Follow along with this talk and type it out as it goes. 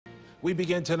We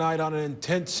begin tonight on an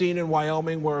intense scene in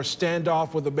Wyoming where a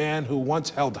standoff with a man who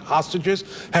once held hostages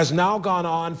has now gone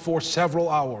on for several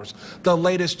hours. The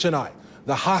latest tonight,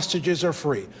 the hostages are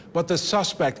free, but the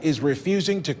suspect is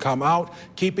refusing to come out,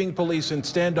 keeping police in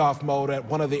standoff mode at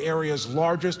one of the area's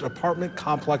largest apartment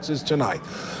complexes tonight.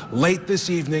 Late this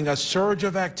evening, a surge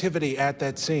of activity at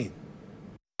that scene.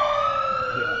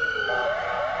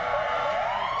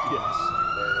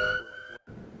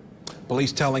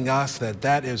 Police telling us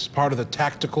that is part of the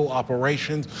tactical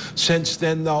operations. Since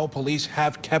then, though, police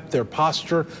have kept their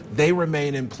posture. They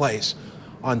remain in place.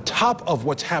 On top of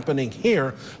what's happening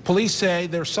here, police say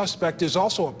their suspect is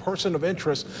also a person of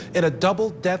interest in a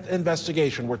double death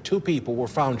investigation where two people were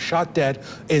found shot dead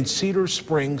in Cedar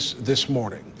Springs this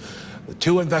morning. The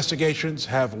two investigations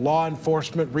have law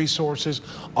enforcement resources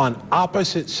on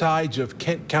opposite sides of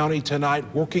Kent County tonight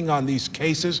working on these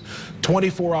cases.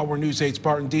 24-hour News 8's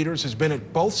Barton Dieters has been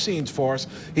at both scenes for us.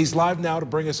 He's live now to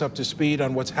bring us up to speed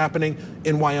on what's happening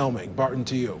in Wyoming. Barton,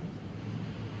 to you.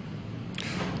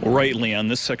 Right, Leon,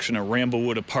 this section of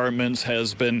Ramblewood Apartments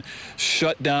has been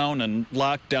shut down and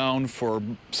locked down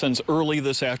since early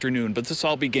this afternoon, but this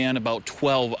all began about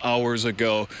 12 hours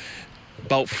ago.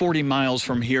 About 40 miles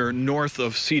from here, north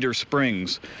of Cedar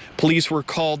Springs. Police were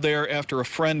called there after a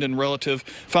friend and relative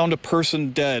found a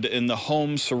person dead in the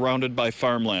home surrounded by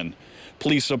farmland.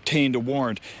 Police obtained a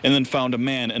warrant and then found a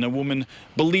man and a woman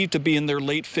believed to be in their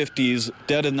late 50s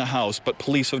dead in the house, but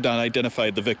police have not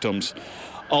identified the victims.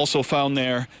 Also found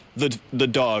there the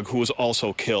dog who was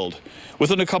also killed.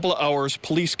 Within a couple of hours,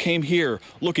 police came here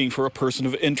looking for a person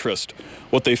of interest.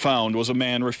 What they found was a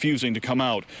man refusing to come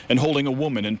out and holding a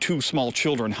woman and two small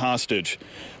children hostage.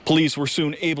 Police were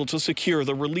soon able to secure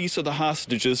the release of the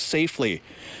hostages safely.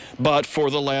 But for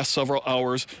the last several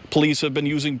hours, police have been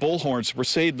using bullhorns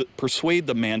to persuade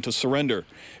the man to surrender.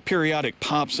 Periodic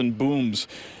pops and booms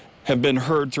have been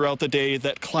heard throughout the day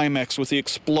that climax with the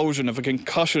explosion of a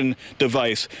concussion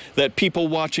device that people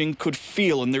watching could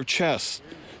feel in their chests.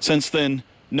 Since then,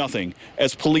 nothing,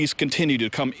 as police continue to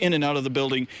come in and out of the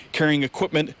building carrying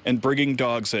equipment and bringing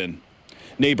dogs in.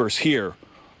 Neighbors here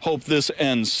hope this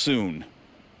ends soon.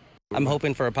 I'm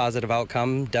hoping for a positive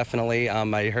outcome, definitely.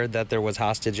 I heard that there was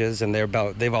hostages and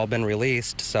they've all been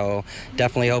released, so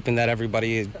definitely hoping that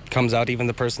everybody comes out, even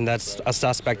the person that's a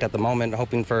suspect at the moment,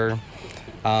 hoping for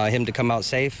him to come out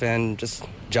safe and just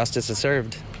justice is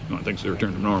served. You want things to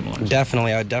return to normal?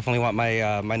 Definitely. I definitely want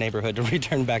my neighborhood to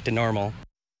return back to normal.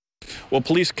 Well,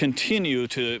 police continue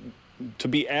to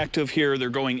be active here. They're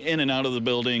going in and out of the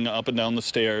building, up and down the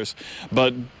stairs,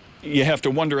 but you have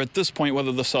to wonder at this point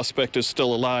whether the suspect is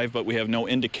still alive, but we have no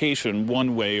indication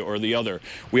one way or the other.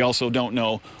 We also don't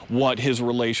know what his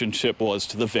relationship was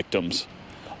to the victims.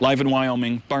 Live in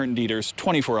Wyoming, Barton Dieters,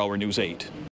 24-hour News 8.